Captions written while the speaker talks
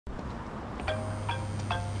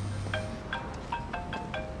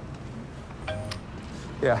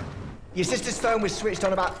Yeah. Your sister's phone was switched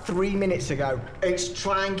on about 3 minutes ago. It's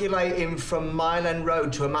triangulating from Mile End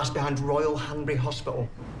Road to a mast behind Royal Hanbury Hospital.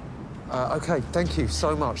 OK, thank you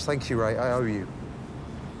so much. Thank you, Ray. I owe you.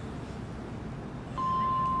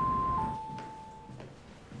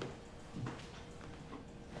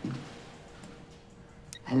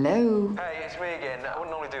 Hello? Hey, it's me again. I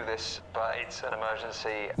wouldn't normally do this, but it's an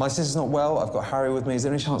emergency. My sister's not well. I've got Harry with me. Is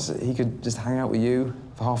there any chance that he could just hang out with you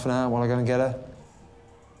for half an hour while I go and get her?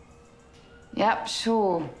 Yep,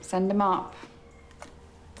 sure. Send him up.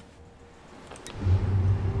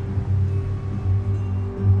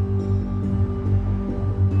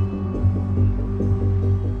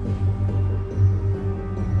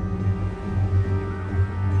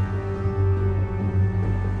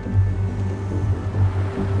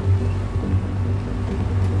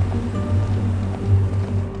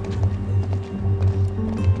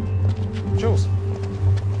 Jules.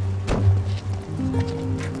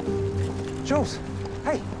 Jules.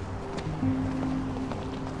 Hey.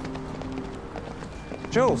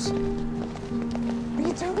 Jules. What are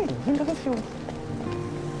you doing? You're looking for your...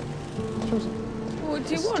 Jules. What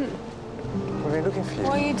do you want? We've been looking for you.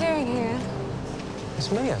 What are you doing here? It's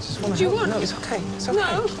me. I just want to Do you help. want... No, it's OK. It's OK. No.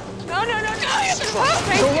 No, you're gonna hurt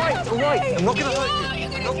me. It's all right. All right. I'm not going to hurt you.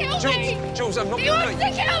 You're gonna kill me. Jules, I'm not He going to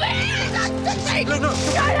wants to kill me. He's not No, no.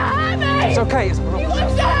 He's trying to hurt me. It's OK. It's not... He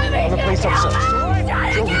wants to hurt me. I'm a police officer. It's all right. He's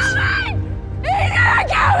trying to Jules. kill me. He's gonna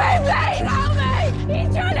kill me. Please help me.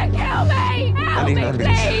 He's trying to kill me. Help me,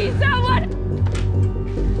 please. Someone.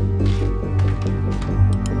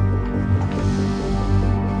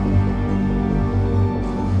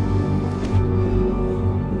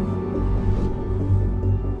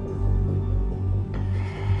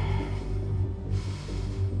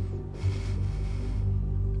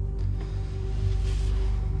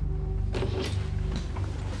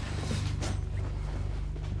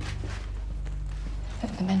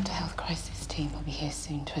 The mental health crisis team will be here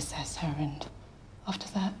soon to assess her, and after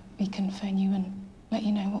that, we can phone you and let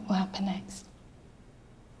you know what will happen next.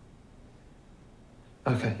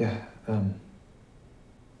 OK, yeah. I'll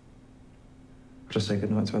just say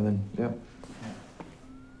goodnight to her then, yeah.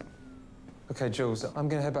 OK, Jules, I'm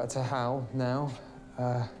going to head back to Hal now.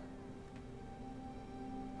 I'll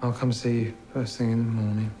come see you first thing in the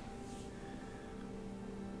morning.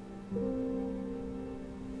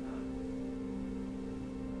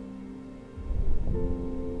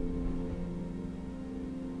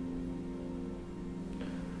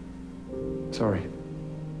 Sorry.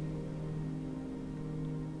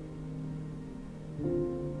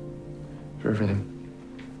 For everything.